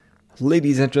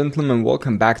Ladies and gentlemen,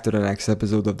 welcome back to the next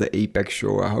episode of the Apex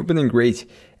Show. I hope you're doing great.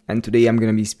 And today I'm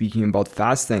going to be speaking about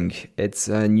fasting. It's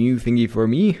a new thingy for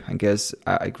me. I guess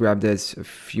I grabbed this a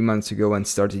few months ago and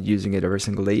started using it every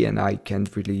single day, and I can't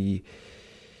really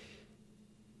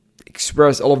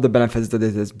express all of the benefits that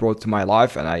it has brought to my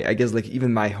life. And I guess like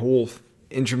even my whole,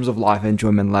 in terms of life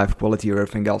enjoyment, life quality, or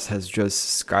everything else has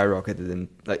just skyrocketed. And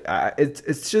like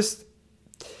it's just,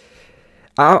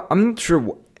 I'm not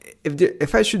sure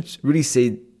if I should really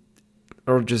say,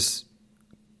 or just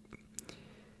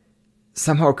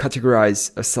somehow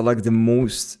categorize or select the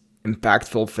most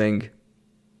impactful thing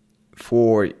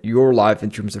for your life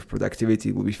in terms of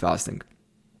productivity will be fasting.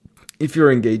 If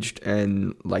you're engaged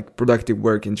in like productive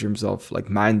work in terms of like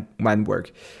mind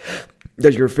work,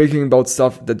 that you're thinking about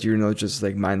stuff, that you're not just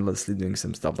like mindlessly doing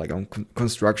some stuff like on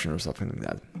construction or something like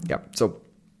that. Yeah. So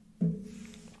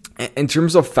in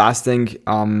terms of fasting,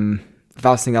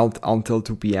 fasting out until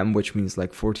 2 p.m., which means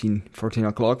like 14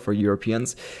 o'clock for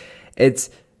Europeans,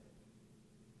 it's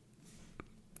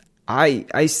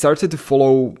I started to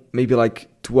follow maybe like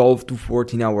 12 to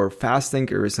 14 hour fasting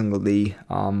every single day.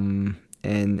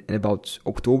 In about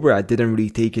October, I didn't really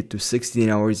take it to 16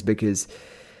 hours because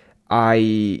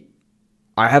I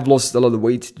have lost a lot of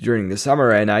weight during the summer,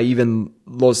 and I even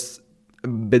lost a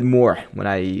bit more when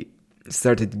I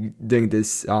started doing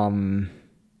this kind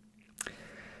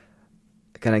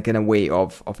of way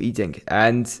of eating.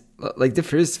 And like the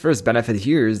first benefit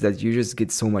here is that you just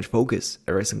get so much focus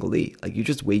every single day. Like you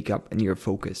just wake up and you're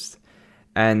focused,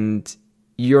 and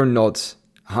you're not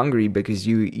hungry because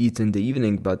you eat in the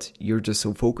evening, but you're just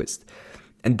so focused.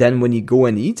 And then when you go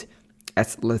and eat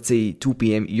at, let's say, 2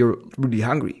 p.m., you're really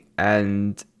hungry,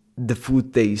 and the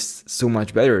food tastes so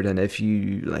much better than if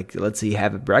you, like, let's say,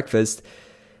 have a breakfast.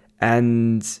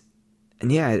 And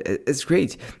yeah, it's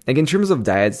great. Like in terms of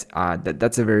diets,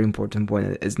 that's a very important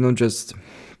point. It's not just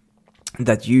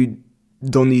that you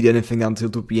don't eat anything until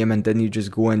 2 p.m. and then you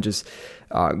just go and just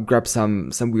grab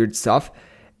some weird stuff.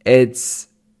 It's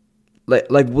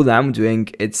like what I'm doing.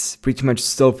 It's pretty much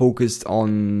still focused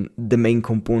on the main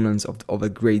components of a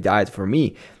great diet for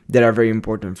me that are very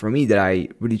important for me, that I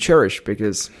really cherish,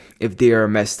 because if they are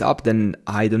messed up, then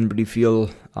I don't really feel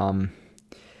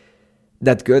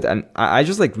that good. And I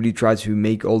just like really try to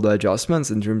make all the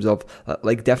adjustments in terms of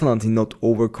like definitely not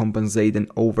overcompensate and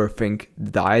overthink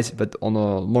the diet, but on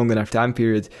a long enough time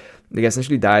period. Like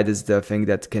essentially diet is the thing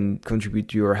that can contribute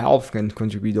to your health, can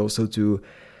contribute also to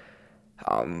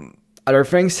other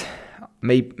things,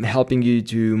 maybe helping you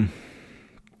to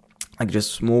like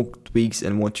just small tweaks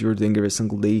and what you're doing every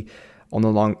single day on a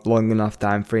long enough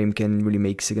time frame can really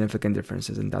make significant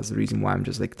differences. And that's the reason why I'm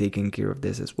just like taking care of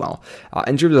this as well.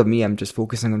 In terms of me, I'm just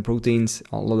focusing on proteins,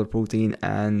 a lot of protein.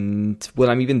 And what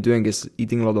I'm even doing is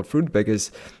eating a lot of fruit, because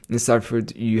inside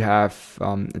fruit you have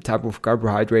a type of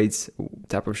carbohydrates,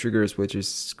 type of sugars, which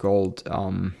is called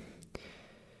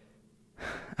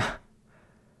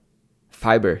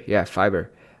fiber,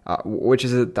 which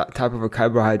is a type of a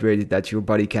carbohydrate that your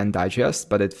body can digest,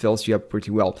 but it fills you up pretty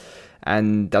well.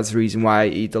 And that's the reason why I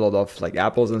eat a lot of like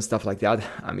apples and stuff like that.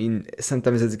 I mean,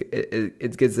 sometimes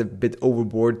it gets a bit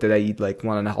overboard that I eat like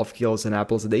 1.5 kilos of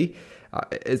apples a day.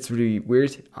 It's really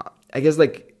weird. I guess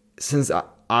like since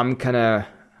I'm not a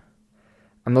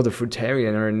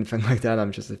fruitarian or anything like that,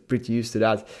 I'm just pretty used to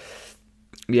that.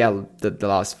 Yeah, the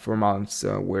last 4 months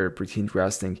were pretty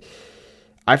interesting.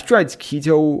 I've tried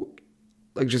keto,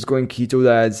 like just going keto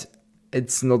diet.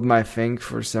 It's not my thing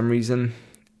for some reason.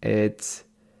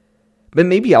 But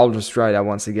maybe I'll just try that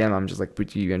once again. I'm just like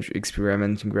pretty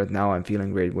experimenting right now. I'm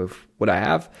feeling great with what I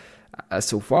have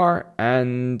so far,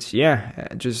 and yeah,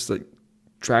 just like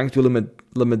trying to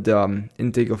limit the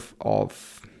intake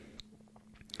of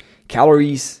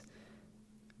calories,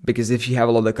 because if you have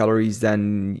a lot of calories,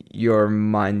 then your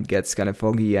mind gets kind of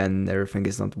foggy and everything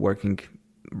is not working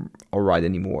all right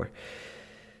anymore.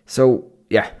 So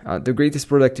yeah, the greatest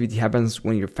productivity happens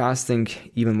when you're fasting,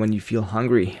 even when you feel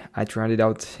hungry. I tried it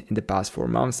out in the past 4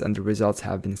 months, and the results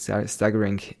have been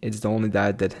staggering. It's the only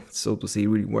diet that, so to say,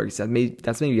 really works.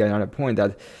 That's maybe another point,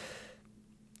 that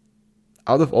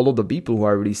out of all of the people who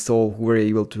were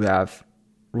able to have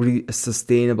really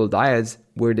sustainable diets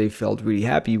where they felt really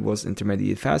happy, was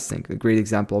intermediate fasting. A great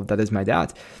example of that is my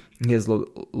dad. He has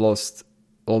lost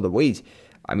all the weight.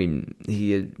 I mean,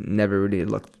 he had never really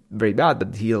looked very bad,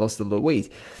 but he lost a lot of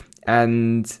weight.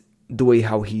 And the way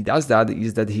how he does that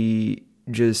is that he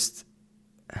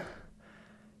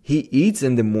eats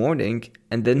in the morning,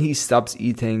 and then he stops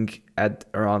eating at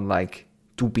around like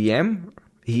 2 p.m.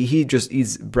 He just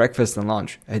eats breakfast and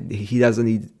lunch, and he doesn't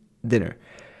eat dinner.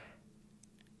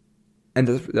 And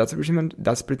that's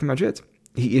pretty much it.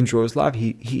 he enjoys life.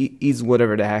 He eats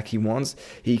whatever the heck he wants.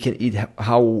 He can eat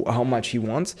how much he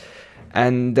wants,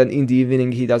 and then in the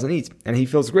evening he doesn't eat, and he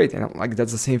feels great. And like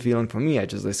that's the same feeling for me. I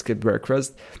just like skip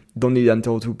breakfast, don't eat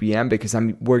until 2 p.m. because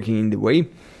I'm working in the way,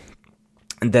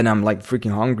 and then I'm like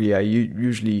freaking hungry. I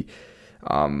usually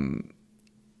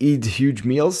eat huge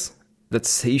meals that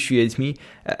satiate me.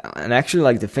 And actually,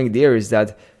 like the thing there is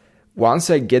that once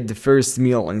I get the first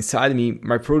meal inside me,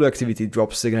 my productivity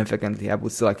drops significantly. I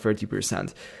would say like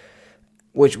 30%,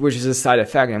 which is a side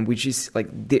effect, and which is like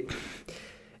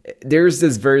there's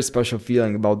this very special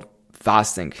feeling about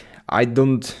fasting. I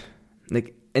don't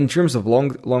like in terms of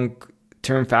long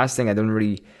term fasting. I don't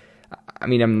really. I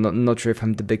mean, I'm not sure if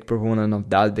I'm the big proponent of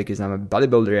that because I'm a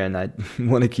bodybuilder and I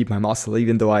want to keep my muscle,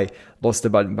 even though I lost a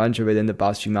bunch of it in the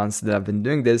past few months that I've been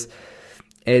doing this.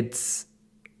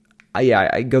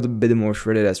 I got a bit more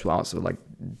shredded as well. So like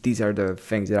these are the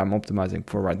things that I'm optimizing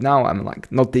for right now. I'm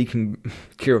like not taking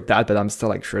care of that, but I'm still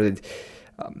like shredded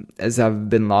as I've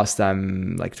been last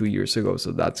time like 2 years ago.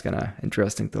 So that's kind of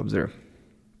interesting to observe.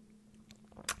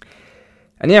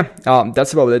 And yeah,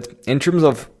 that's about it. In terms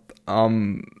of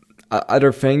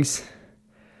other things,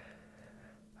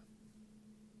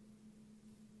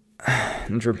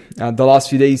 not sure. The last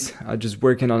few days, just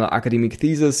working on an academic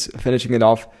thesis, finishing it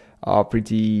off.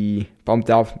 Pretty pumped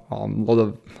up. A lot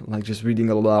of like just reading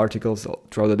a lot of articles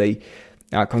throughout the day.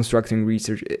 Constructing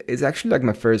research. It's actually like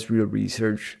my first real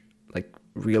research, like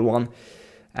real one,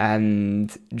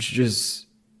 and just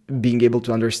being able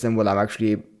to understand what I'm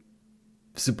actually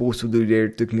supposed to do there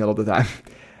took me a lot of time.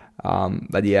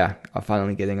 But yeah, I'm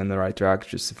finally getting on the right track,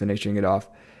 just finishing it off.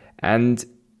 And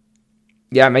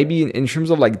yeah, maybe in terms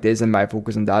of like this and my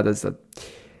focus on that is that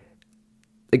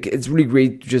like it's really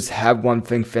great to just have one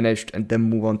thing finished and then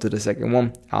move on to the second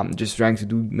one. Just trying to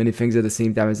do many things at the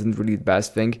same time isn't really the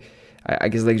best thing. I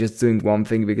guess like just doing one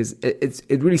thing because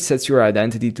it really sets your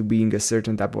identity to being a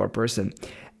certain type of a person,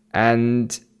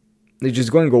 and like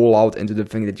just going all out into the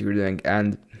thing that you're doing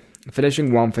and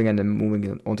finishing one thing and then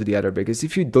moving on to the other. Because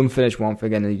if you don't finish one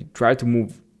thing and then you try to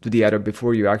move to the other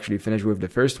before you actually finish with the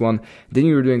first one, then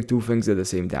you're doing two things at the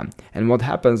same time. And what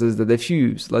happens is that if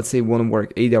you, let's say, want to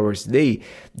work 8 hours a day,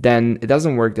 then it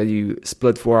doesn't work that you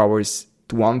split 4 hours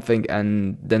to one thing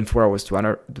and then 4 hours to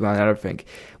another thing.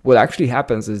 What actually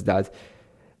happens is that,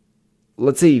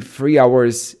 let's say 3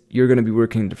 hours you're going to be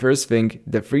working the first thing,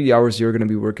 the 3 hours you're going to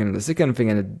be working on the second thing,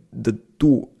 and the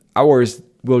 2 hours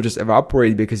will just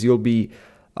evaporate because you'll be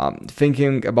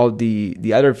thinking about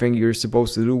the other thing you're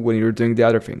supposed to do when you're doing the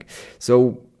other thing.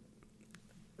 So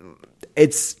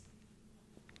it's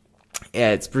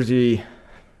pretty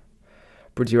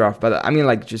rough. But I mean,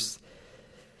 like, just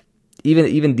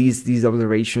even these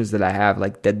observations that I have,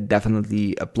 like, that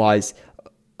definitely applies.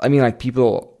 I mean, like,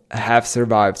 people have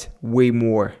survived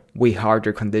way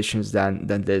harder conditions than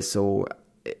this. So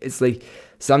it's like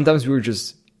sometimes we're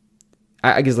just,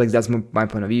 I guess, like, that's my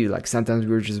point of view. Like, sometimes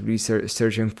we're just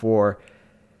searching for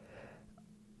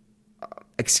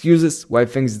excuses why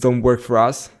things don't work for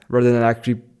us, rather than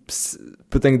actually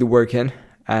putting the work in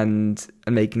and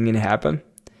making it happen.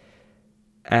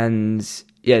 And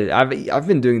yeah, I've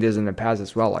been doing this in the past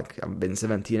as well. Like, I've been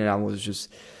 17 and I was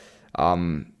just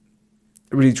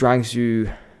really trying to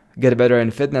get better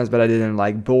in fitness, but I didn't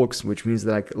like bulks, which means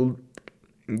that, like,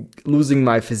 losing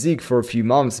my physique for a few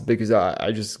months because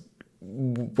I just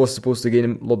was supposed to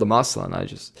gain a lot of muscle, and I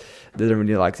just didn't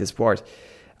really like this part.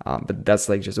 But that's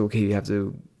like just okay. You have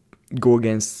to go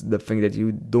against the thing that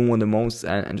you don't want the most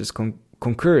and just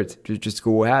conquer it. Just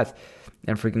go ahead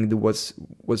and freaking do what's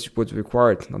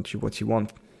required, not what you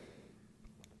want.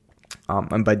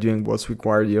 And by doing what's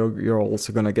required, you're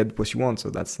also gonna get what you want.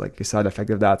 So that's like a side effect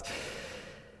of that.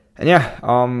 And yeah,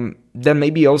 then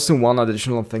maybe also one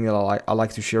additional thing that I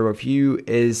like to share with you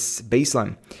is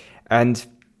baseline. And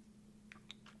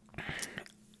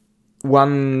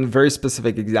one very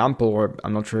specific example, or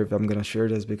I'm not sure if I'm going to share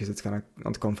this because it's kind of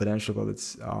not confidential, but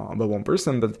it's about one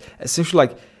person. But essentially,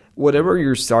 like, whatever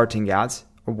you're starting at,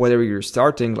 or whatever you're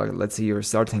starting, like, let's say you're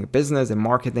starting a business and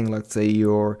marketing, let's say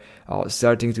you're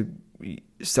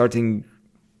starting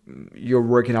your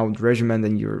working out regimen,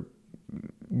 and you're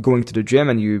going to the gym,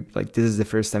 and you, like, this is the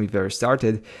first time you've ever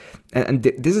started. And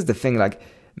this is the thing, like,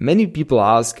 many people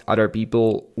ask other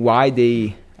people why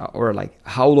they, or like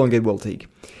how long it will take.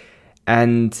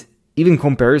 And even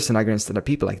comparison against other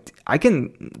people, like, I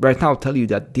can right now tell you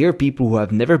that there are people who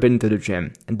have never been to the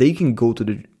gym, and they can go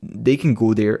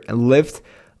there and lift,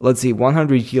 let's say,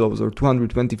 100 kilos or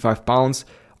 225 pounds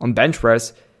on bench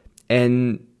press,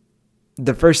 and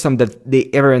the first time that they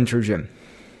ever enter gym.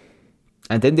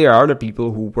 And then there are other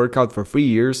people who work out for 3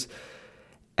 years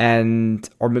and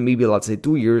or maybe let's say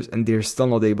 2 years, and they're still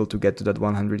not able to get to that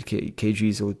 100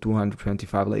 kgs or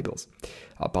 225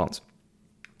 pounds.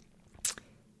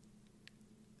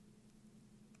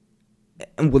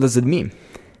 And what does it mean?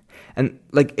 And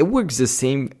like it works the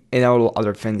same in all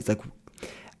other things. Like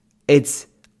it's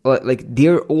like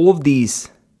there are all of these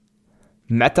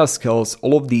meta skills,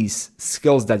 all of these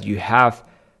skills that you have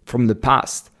from the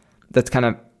past that kind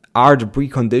of are the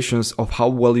preconditions of how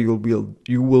well you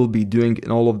will be doing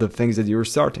in all of the things that you're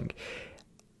starting.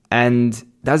 And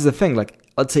that's the thing. Like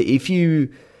let's say if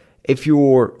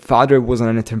your father was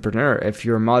an entrepreneur, if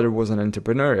your mother was an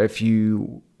entrepreneur, if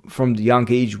you from the young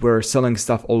age were selling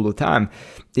stuff all the time,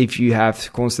 if you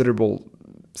have considerable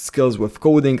skills with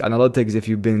coding, analytics, if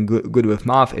you've been good with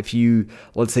math, if you,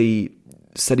 let's say,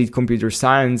 studied computer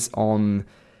science in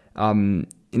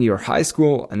your high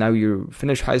school, and now you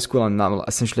finish high school, and now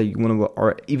essentially you want to,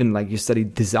 or even like you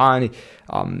studied design,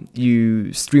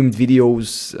 you streamed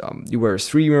videos, you were a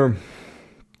streamer,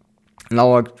 now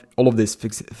like all of these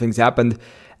things happened,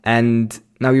 and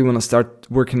now you want to start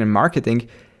working in marketing.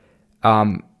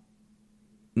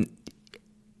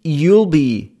 You'll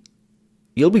be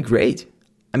great.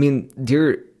 I mean,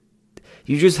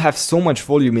 you just have so much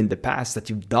volume in the past that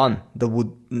you've done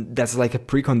that's like a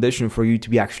precondition for you to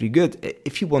be actually good.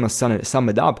 If you want to sum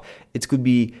it up, it could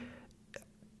be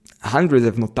hundreds,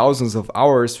 if not thousands of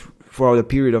hours throughout a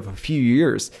period of a few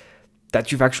years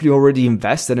that you've actually already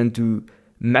invested into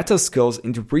meta skills,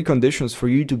 into preconditions for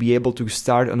you to be able to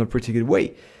start on a pretty good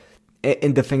way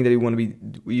in the thing that you want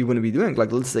to be doing.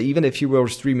 Like let's say, even if you were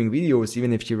streaming videos,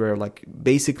 even if you were like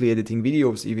basically editing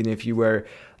videos, even if you were,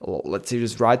 let's say,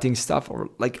 just writing stuff, or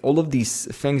like all of these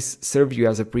things serve you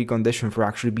as a precondition for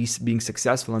actually being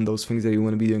successful in those things that you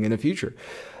want to be doing in the future.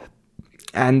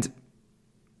 And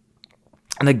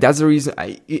like that's the reason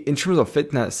in terms of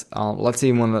fitness, let's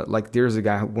say there's a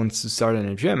guy who wants to start in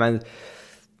a gym, and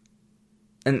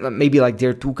maybe like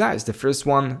there are two guys. The first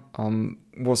one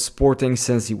was sporting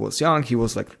since he was young. He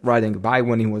was like riding a bike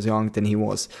when he was young. Then he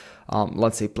was,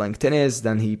 let's say, playing tennis.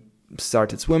 Then he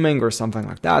started swimming or something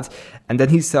like that. And then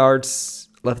he starts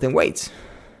lifting weights.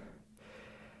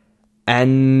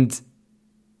 And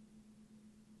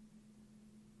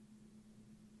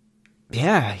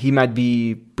yeah, he might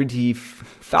be pretty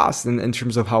fast in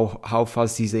terms of how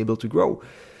fast he's able to grow.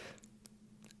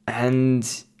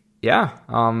 And yeah,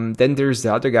 then there's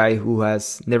the other guy who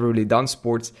has never really done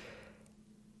sports,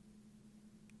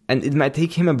 and it might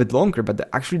take him a bit longer, but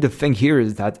actually the thing here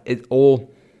is that it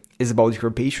all is about your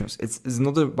patience. It's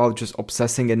not about just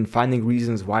obsessing and finding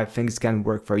reasons why things can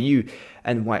work for you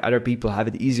and why other people have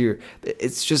it easier.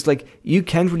 It's just like you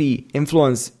can't really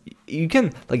influence. You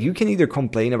can either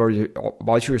complain about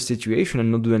your situation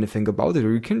and not do anything about it,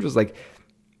 or you can just like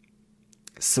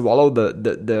swallow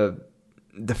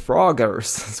the frog, or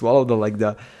swallow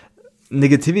the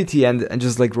negativity and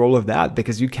just like roll with that,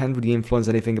 because you can't really influence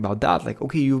anything about that. Like,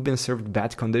 okay, you've been served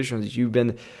bad conditions, you've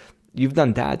done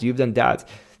that,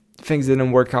 things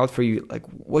didn't work out for you. Like,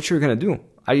 what you're gonna do?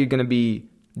 Are you gonna be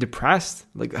depressed?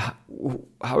 Like,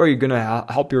 how are you gonna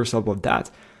help yourself with that?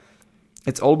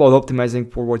 It's all about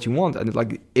optimizing for what you want. And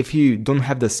like, if you don't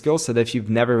have the skill set, if you've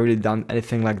never really done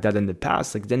anything like that in the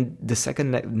past, like then the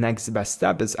second next best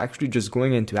step is actually just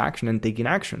going into action and taking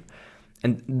action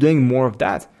and doing more of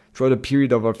that. Throughout a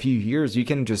period of a few years, you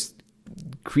can just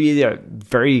create a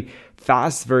very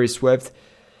fast, very swift,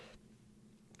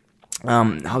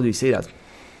 how do you say that?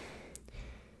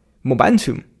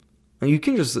 Momentum. And you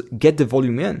can just get the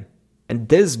volume in. And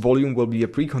this volume will be a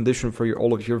precondition for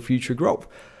all of your future growth.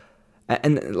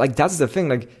 And like, that's the thing.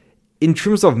 Like, in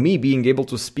terms of me being able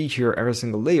to speak here every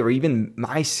single day, or even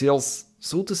my sales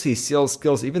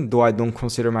skills, even though I don't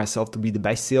consider myself to be the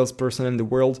best salesperson in the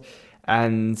world,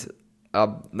 and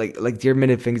like there are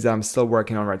many things that I'm still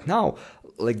working on right now.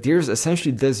 Like, there's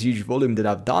essentially this huge volume that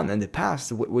I've done in the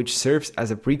past, which serves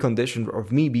as a precondition of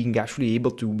me being actually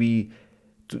able to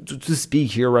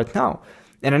speak here right now.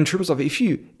 And in terms of, if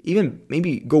you even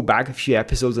maybe go back a few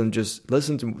episodes and just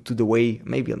listen to the way,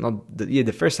 maybe not the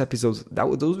first episodes,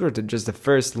 those were just the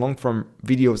first long form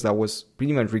videos that was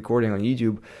pretty much recording on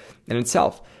YouTube in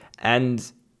itself.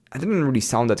 And I didn't really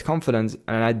sound that confident,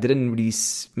 and I didn't really,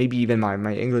 maybe even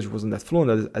my English wasn't that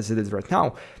fluent as it is right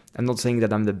now. I'm not saying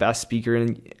that I'm the best speaker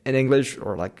in English,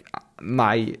 or like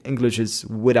my English is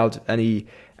without any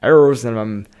errors and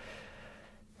I'm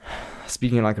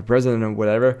speaking like a president or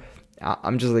whatever.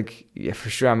 I'm just like, yeah, for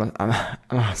sure,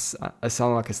 I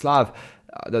sound like a Slav.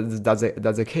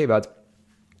 That's okay. But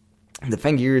the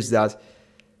thing here is that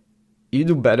you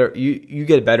do better. You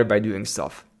get better by doing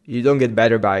stuff. You don't get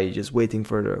better by just waiting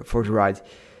for the right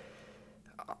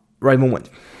right moment,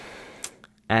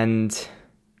 and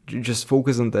just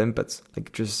focus on the inputs.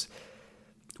 Like, just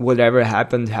whatever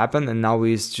happened, and now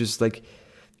is just like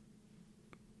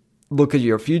look at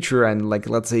your future, and like,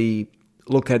 let's say,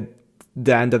 look at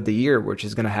the end of the year, which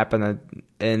is going to happen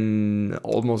in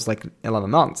almost like 11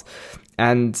 months,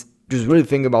 and just really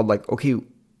think about like, okay,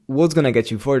 what's going to get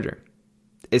you further?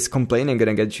 Is complaining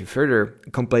going to get you further?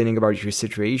 Complaining about your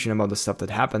situation, about the stuff that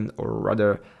happened, or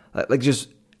rather, like, just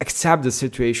accept the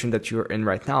situation that you're in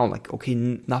right now. Like, okay,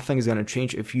 nothing is going to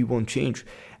change if you won't change.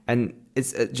 And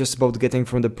it's just about getting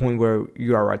from the point where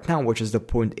you are right now, which is the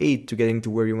point A, to getting to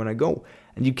where you want to go.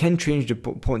 And you can change the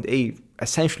point A.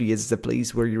 Essentially, it's the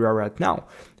place where you are right now.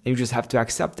 And you just have to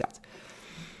accept that.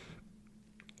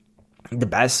 The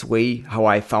best way how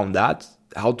I found that,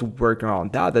 how to work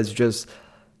around that, is just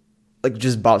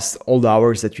bust all the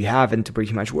hours that you have into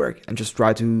pretty much work and just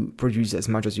try to produce as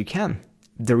much as you can.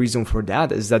 The reason for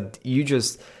that is that you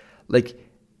just like,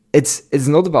 it's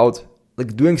not about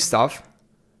like doing stuff.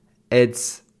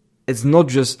 It's not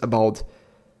just about,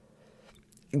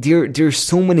 there's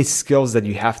so many skills that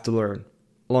you have to learn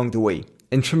along the way.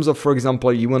 In terms of, for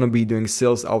example, you want to be doing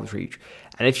sales outreach.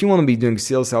 And if you want to be doing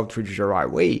sales outreach the right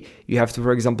way, you have to,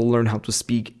 for example, learn how to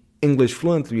speak English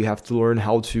fluently. You have to learn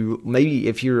how to, maybe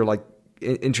if you're like,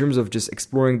 in terms of just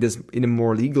exploring this in a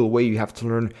more legal way, you have to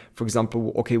learn, for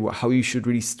example, okay, how you should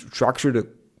really structure the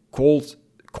call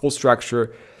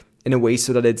structure in a way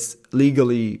so that it's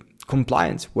legally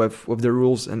compliant with the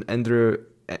rules and the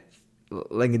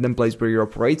like in the place where you're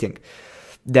operating.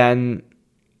 Then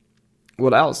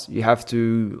what else? You have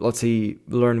to, let's say,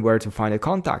 learn where to find the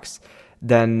contacts.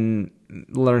 Then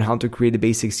learn how to create a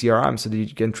basic CRM so that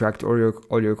you can track all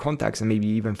your contacts and maybe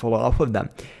even follow up with them.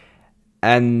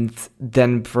 And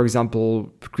then, for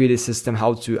example, create a system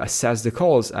how to assess the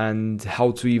calls and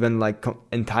how to even like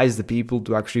entice the people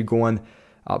to actually go and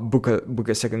book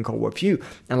a second call with you.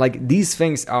 And like, these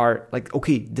things are like,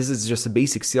 okay, this is just a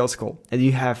basic sales call, and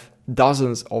you have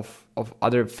dozens of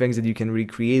other things that you can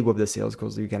recreate with the sales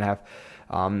calls. You can have,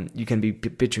 you can be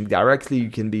pitching directly,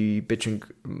 you can be pitching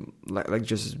like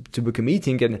just to book a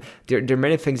meeting, and there are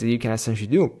many things that you can essentially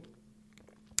do.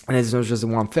 And it's not just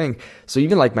one thing. So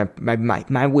even like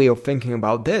my way of thinking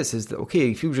about this is that,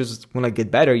 okay, if you just want to get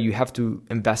better, you have to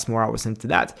invest more hours into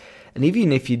that. And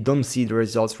even if you don't see the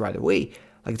results right away,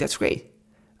 like, that's great.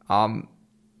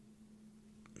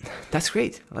 That's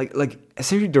great. Like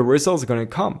essentially the results are going to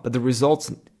come, but the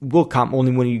results will come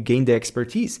only when you gain the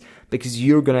expertise, because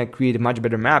you're going to create a much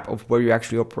better map of where you're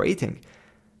actually operating.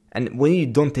 And when you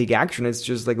don't take action, it's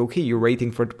just like, okay, you're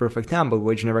waiting for the perfect time, but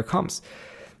which never comes.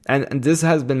 And this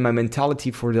has been my mentality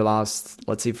for the last,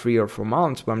 let's say, 3 or 4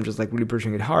 months, where I'm just like really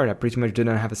pushing it hard. I pretty much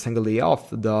didn't have a single day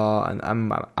off. And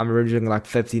I'm averaging like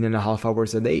 15 and a half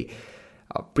hours a day,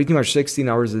 pretty much 16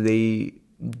 hours a day.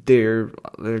 They're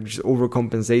just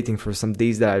overcompensating for some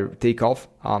days that I take off.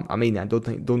 I mean, I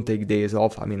don't take days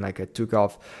off. I mean, like, I took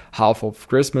off half of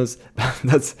Christmas.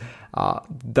 That's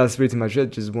pretty much it.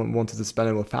 Just wanted to spend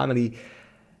it with family.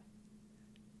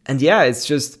 And yeah, it's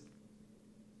just,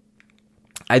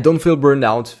 I don't feel burned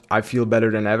out. I feel better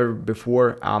than ever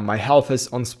before. My health is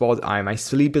on spot. My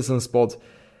sleep is on spot.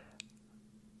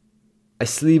 I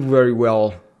sleep very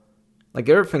well. Like,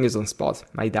 everything is on spot.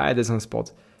 My diet is on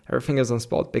spot. Everything is on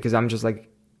spot, because I'm just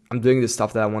like, I'm doing the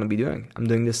stuff that I want to be doing. I'm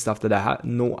doing the stuff that I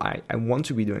want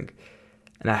to be doing,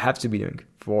 and I have to be doing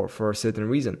for a certain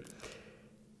reason.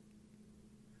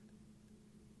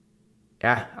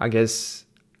 Yeah, I guess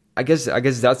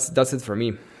that's it for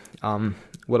me.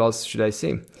 What else should I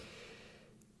say?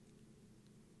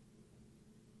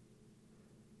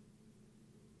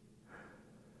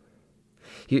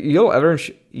 You'll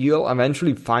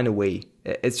eventually find a way.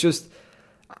 It's just,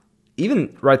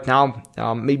 even right now,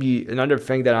 maybe another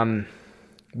thing that I'm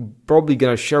probably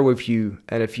gonna share with you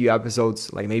in a few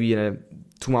episodes, like maybe in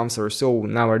 2 months or so.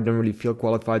 Now I don't really feel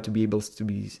qualified to be able to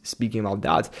be speaking about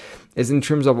that. Is in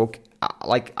terms of,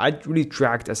 like, I really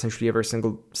tracked essentially every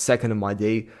single second of my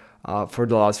day for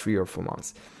the last 3 or 4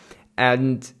 months,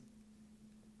 and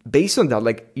based on that,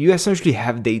 like, you essentially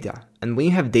have data, and when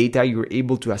you have data, you're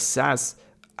able to assess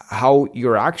how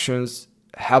your actions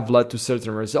have led to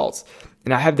certain results.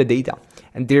 And I have the data,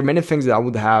 and there are many things that I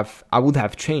would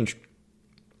have changed,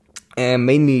 and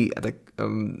mainly,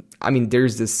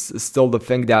 there's this still the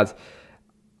thing that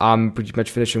I'm pretty much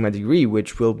finishing my degree,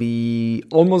 which will be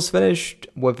almost finished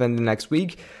within the next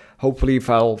week. Hopefully, if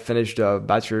I'll finish the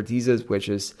bachelor thesis, which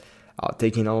is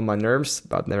taking all my nerves,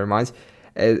 but never mind.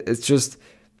 It's just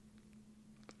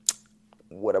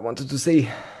what I wanted to say.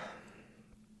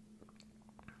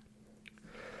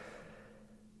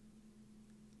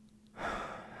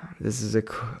 this is this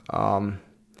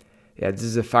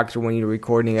is a factor when you're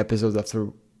recording episodes after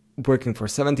working for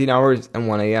 17 hours and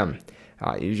 1 a.m.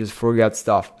 You just forget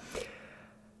stuff.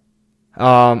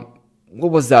 What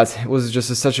was that? It was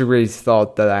just such a great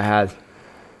thought that I had.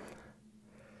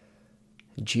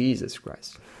 Jesus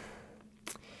Christ.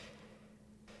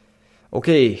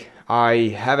 Okay,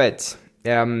 I have it.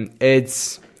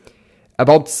 It's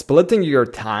about splitting your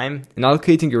time and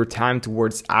allocating your time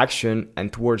towards action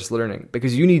and towards learning,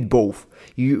 because you need both.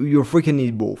 You freaking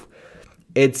need both.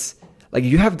 It's like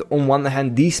you have on one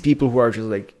hand these people who are just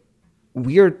like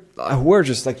weird, who are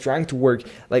just like trying to work.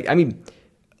 Like, I mean,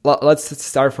 let's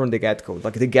start from the get-go.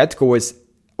 Like the get-go is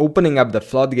opening up the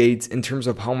floodgates in terms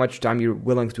of how much time you're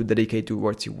willing to dedicate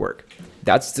towards your work.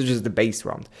 That's just the base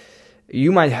round.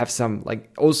 You might have some,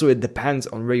 like, also it depends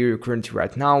on where you're currently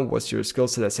right now, what's your skill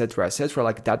set, etc., etc.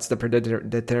 Like, that's the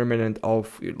determinant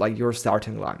of, like, your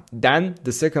starting line. Then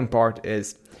the second part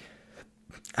is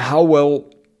how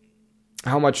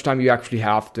much time you actually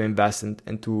have to invest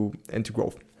into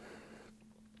growth.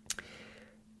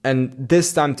 And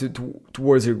this time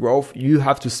towards your growth, you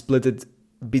have to split it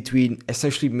between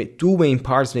essentially two main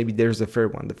parts. Maybe there's a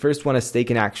third one. The first one is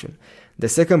taking action. The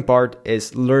second part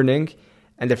is learning.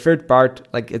 And the third part,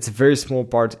 like it's a very small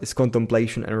part, is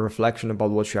contemplation and reflection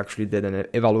about what you actually did and an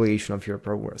evaluation of your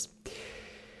progress.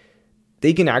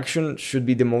 Taking action should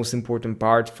be the most important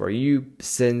part for you,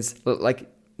 since like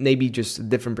maybe just a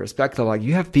different perspective. Like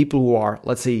you have people who are,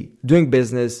 let's say, doing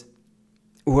business,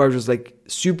 who are just like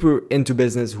super into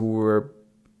business, who are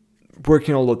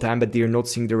working all the time, but they're not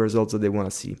seeing the results that they want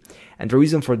to see. And the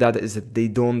reason for that is that they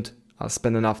don't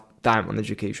spend enough time on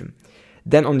education.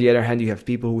 Then on the other hand, you have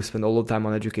people who spend all the time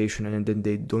on education and then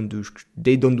they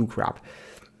don't do crap.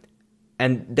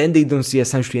 And then they don't see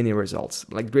essentially any results.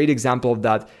 Like great example of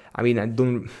that, I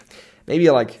mean,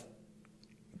 maybe like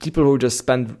people who just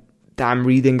spend time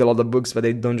reading a lot of books, but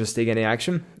they don't just take any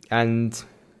action. And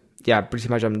yeah, pretty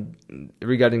much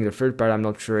regarding the third part, I'm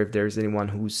not sure if there's anyone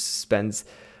who spends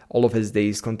all of his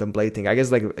days contemplating. I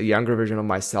guess like a younger version of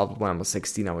myself, when I was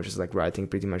 16, I was just like writing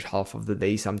pretty much half of the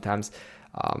day sometimes.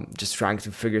 Just trying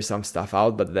to figure some stuff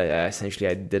out, but essentially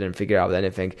I didn't figure out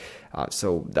anything.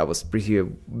 So that was pretty a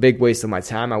big waste of my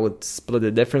time. I would split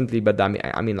it differently, but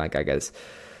I mean, like I guess,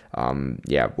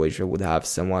 wish I would have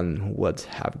someone who would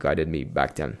have guided me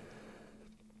back then,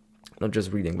 not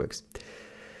just reading books.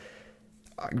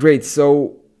 Great.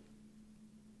 So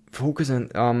focus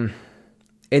on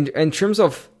in terms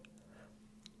of,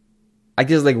 I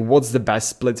guess, like what's the best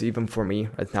split even for me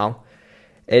right now.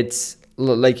 It's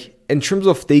like in terms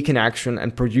of taking action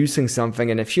and producing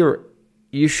something, and if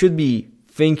you should be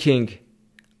thinking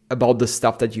about the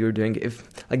stuff that you're doing. If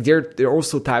like there are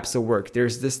also types of work.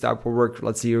 There's this type of work.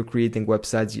 Let's say you're creating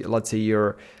websites. Let's say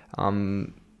you're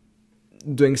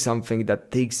doing something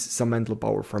that takes some mental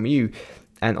power from you.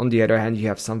 And on the other hand, you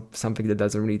have something that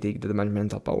doesn't really take that much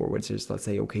mental power, which is, let's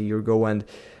say, okay, you go and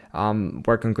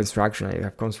work on construction. You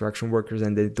have construction workers,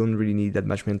 and they don't really need that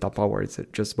much mental power. It's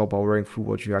just about powering through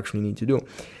what you actually need to do.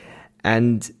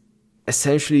 And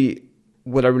essentially,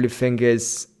 what I really think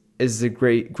is a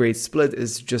great split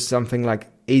is just something like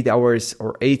 8 hours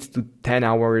or 8 to 10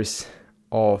 hours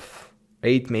of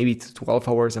 8, maybe to 12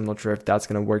 hours. I'm not sure if that's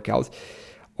going to work out.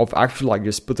 Of actually like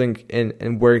just putting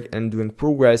in work and doing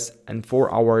progress, and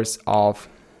 4 hours of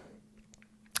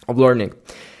learning.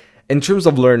 In terms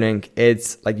of learning,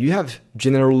 it's like you have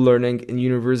general learning in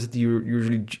university. You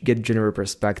usually get general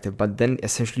perspective, but then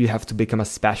essentially you have to become a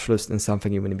specialist in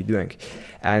something you're going to be doing.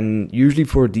 And usually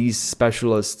for these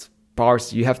specialist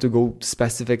parts, you have to go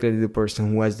specifically to the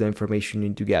person who has the information you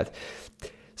need to get.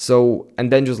 So,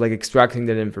 and then just like extracting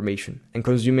that information and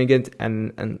consuming it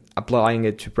and applying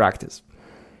it to practice.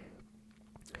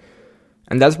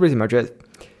 And that's pretty much it.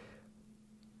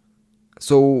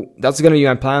 So that's going to be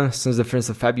my plan since the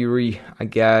 1st of February. I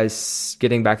guess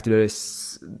getting back to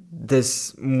this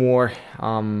more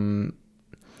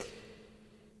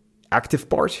active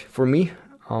part for me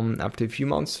after a few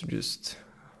months, just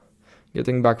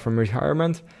getting back from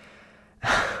retirement.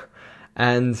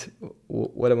 And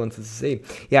what I wanted to say.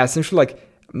 Yeah, essentially like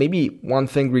maybe one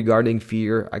thing regarding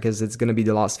fear, I guess it's going to be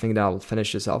the last thing that I'll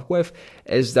finish this off with,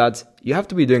 is that you have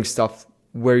to be doing stuff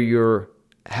where you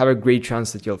have a great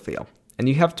chance that you'll fail. And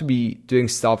you have to be doing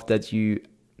stuff that you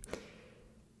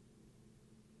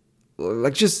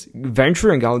like, just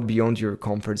venturing out beyond your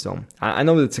comfort zone. I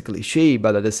know it's a cliche,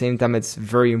 but at the same time, it's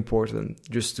very important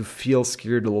just to feel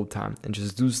scared all the time and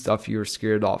just do stuff you're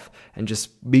scared of and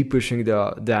just be pushing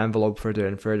the envelope further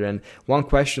and further. And one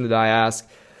question that I ask,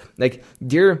 like,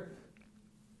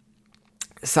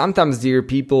 sometimes there are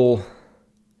people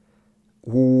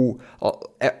who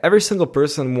every single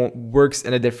person works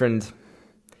in a different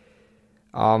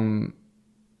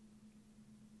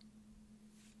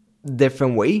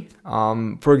different way.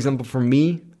 For example, for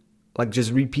me, like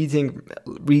just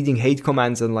reading hate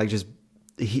comments and like just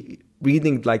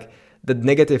reading like the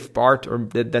negative part, or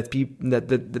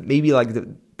that maybe like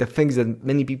the things that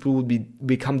many people would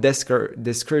become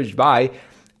discouraged by,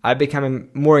 I become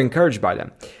more encouraged by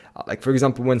them. Like for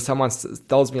example, when someone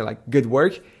tells me like good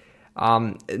work,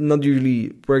 it not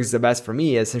usually works the best for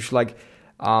me. Essentially, like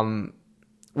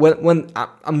when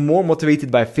I'm more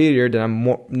motivated by failure than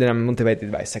I'm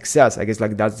motivated by success. I guess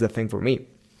like that's the thing for me.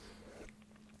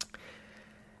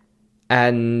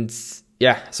 And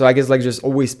yeah, so I guess like just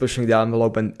always pushing the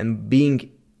envelope and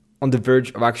being on the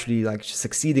verge of actually like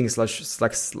succeeding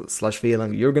slash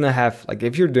failing. You're gonna have, like,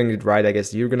 if you're doing it right, I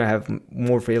guess you're gonna have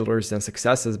more failures than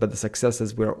successes, but the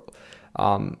successes will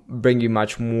bring you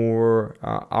much more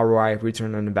ROI,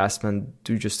 return on investment,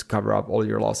 to just cover up all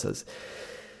your losses.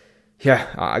 Yeah,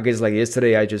 I guess like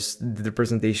yesterday I just did the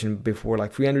presentation before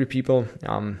like 300 people,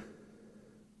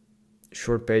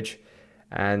 short pitch,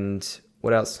 and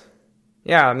what else?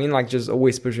 Yeah, I mean, like just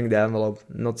always pushing the envelope,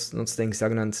 not staying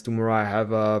stagnant. Tomorrow I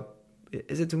have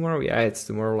is it tomorrow? Yeah, it's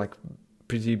tomorrow. Like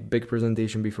pretty big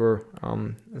presentation before a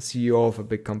CEO of a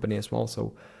big company as well.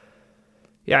 So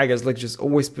yeah, I guess like just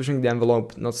always pushing the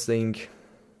envelope, not staying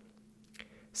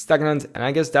stagnant. And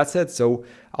I guess that's it. So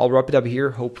I'll wrap it up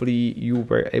here. Hopefully you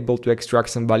were able to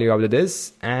extract some value out of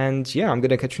this. And yeah, I'm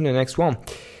gonna catch you in the next one.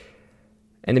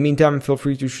 In the meantime, feel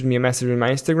free to shoot me a message on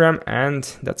my Instagram, and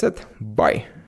that's it. Bye.